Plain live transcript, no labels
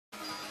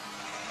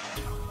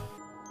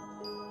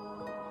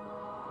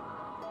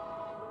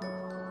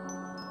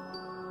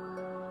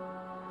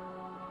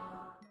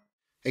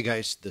Hey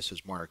guys, this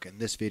is Mark. In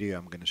this video,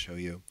 I'm going to show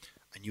you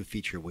a new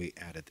feature we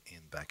added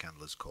in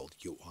Backendless called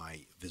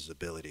UI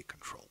Visibility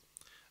Control.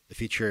 The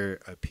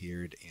feature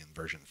appeared in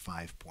version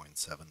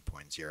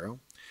 5.7.0,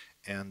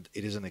 and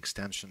it is an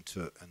extension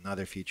to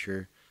another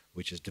feature,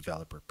 which is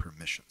developer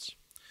permissions.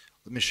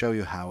 Let me show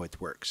you how it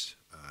works.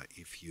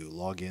 If you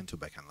log into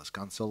Backendless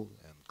Console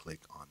and click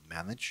on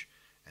Manage,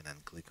 and then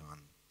click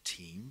on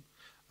Team,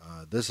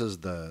 this is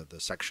the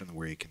section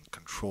where you can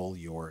control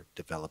your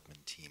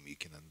development team. You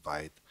can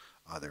invite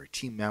other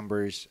team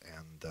members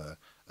and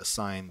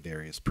assign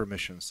various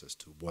permissions as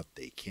to what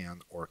they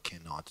can or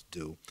cannot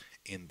do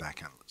in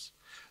Backendless.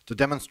 To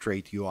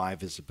demonstrate UI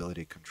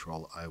visibility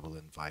control, I will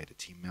invite a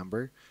team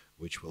member,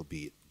 which will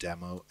be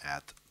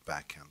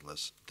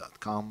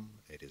demo@backendless.com.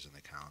 It is an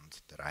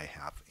account that I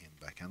have in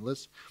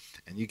Backendless,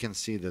 and you can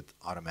see that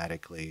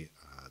automatically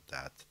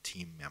that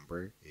team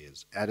member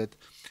is added,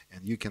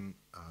 and you can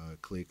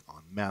click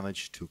on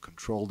Manage to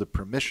control the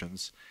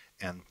permissions,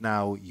 and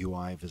now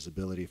UI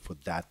visibility for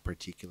that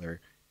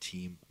particular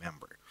team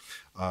member.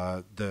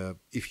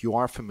 If you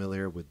are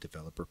familiar with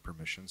developer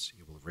permissions,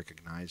 you will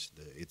recognize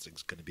that it's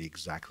going to be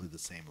exactly the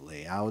same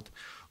layout.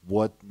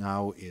 What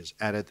now is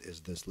added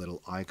is this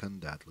little icon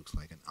that looks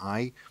like an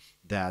eye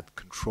that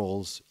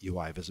controls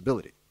UI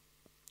visibility.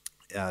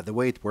 The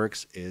way it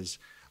works is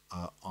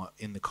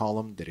in the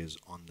column that is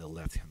on the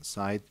left-hand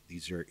side,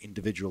 these are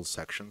individual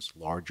sections,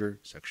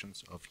 larger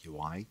sections of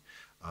UI,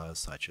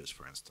 such as,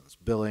 for instance,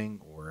 billing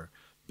or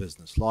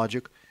business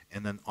logic.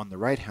 And then on the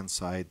right-hand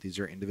side, these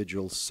are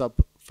individual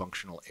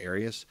sub-functional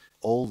areas.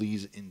 All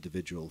these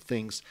individual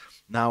things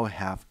now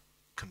have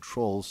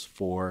controls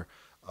for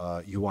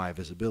UI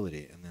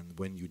visibility. And then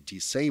when you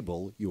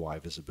disable UI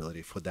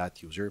visibility for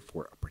that user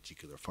for a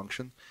particular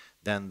function,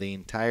 then the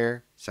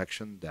entire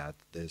section that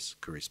this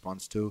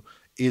corresponds to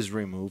is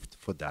removed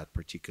for that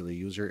particular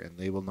user, and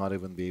they will not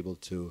even be able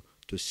to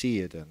see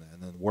it and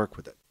then work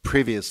with it.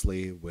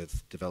 Previously,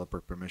 with developer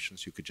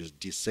permissions, you could just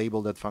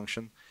disable that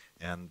function,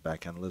 and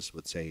Backendless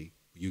would say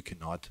you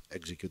cannot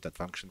execute that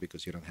function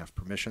because you don't have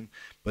permission.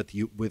 But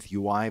with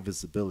UI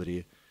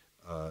visibility,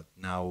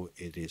 now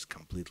it is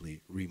completely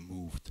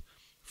removed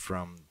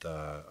from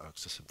the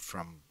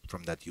from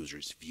that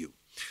user's view.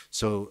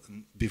 So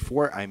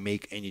before I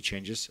make any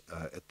changes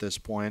at this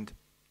point,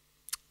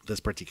 this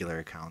particular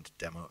account,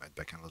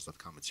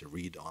 demo@backendless.com, it's a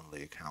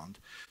read-only account.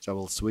 So I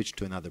will switch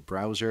to another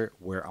browser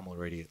where I'm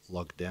already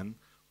logged in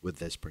with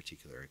this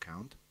particular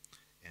account.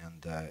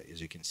 And as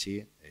you can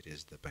see, it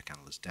is the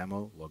Backendless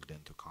demo, logged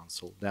into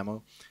console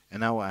demo.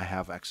 And now I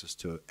have access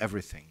to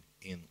everything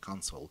in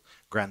console.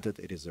 Granted,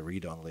 it is a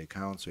read-only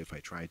account, so if I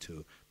try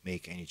to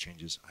make any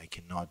changes, I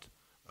cannot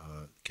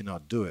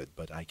do it,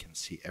 but I can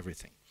see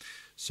everything.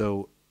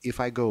 So if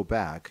I go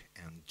back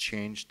and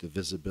change the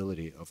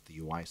visibility of the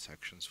UI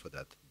sections for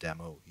that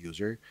demo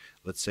user,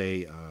 let's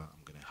say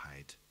I'm going to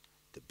hide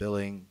the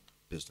billing,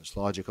 business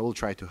logic. I will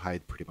try to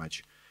hide pretty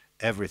much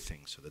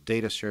everything. So the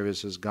data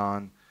service is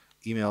gone,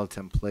 email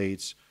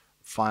templates,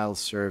 file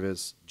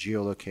service,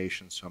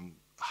 geolocation. So I'm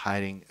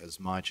hiding as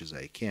much as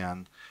I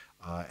can.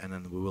 And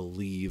then we will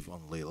leave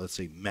only, let's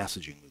say,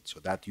 messaging. So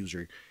that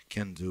user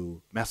can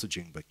do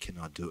messaging but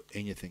cannot do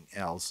anything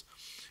else.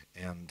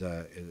 And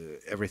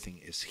everything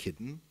is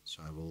hidden.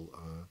 So I will,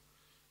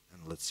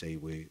 and let's say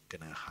we're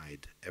going to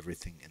hide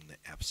everything in the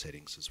app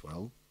settings as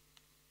well.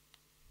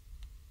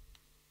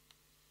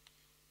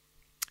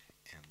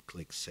 And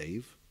click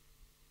Save.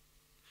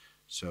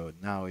 So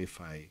now if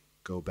I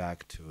go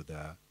back to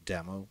the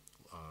demo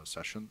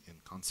session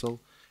in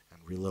console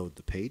and reload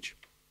the page,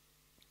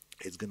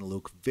 it's going to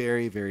look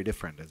very, very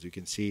different. As you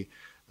can see,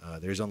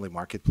 there's only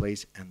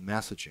marketplace and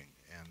messaging.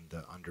 And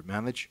under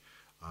manage,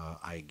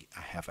 I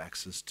have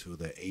access to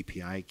the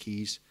API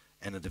keys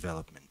and the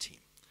development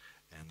team.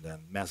 And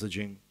then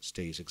messaging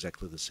stays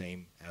exactly the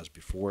same as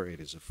before. It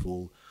is a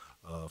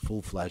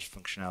full-fledged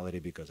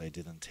functionality because I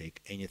didn't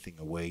take anything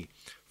away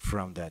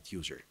from that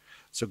user.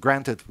 So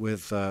granted,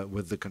 with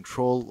the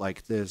control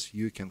like this,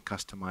 you can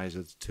customize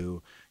it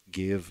to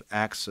give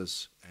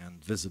access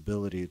and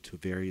visibility to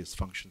various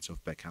functions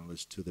of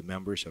Backendless to the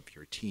members of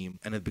your team,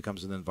 and it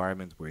becomes an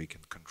environment where you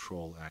can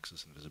control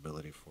access and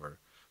visibility for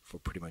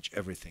pretty much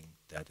everything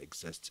that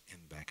exists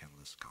in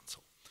Backendless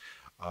Console.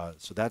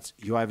 So that's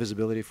UI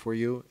visibility for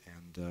you,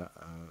 and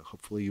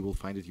hopefully you will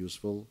find it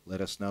useful. Let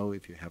us know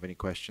if you have any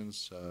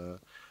questions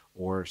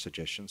or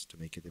suggestions to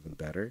make it even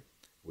better.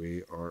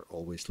 We are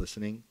always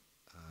listening,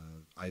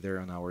 either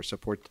on our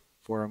support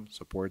forum,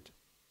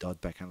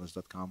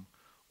 support.backendless.com,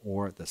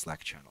 or the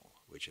Slack channel,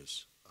 which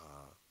is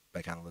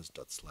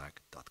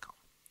backendless.slack.com.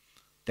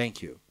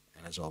 Thank you,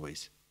 and as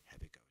always,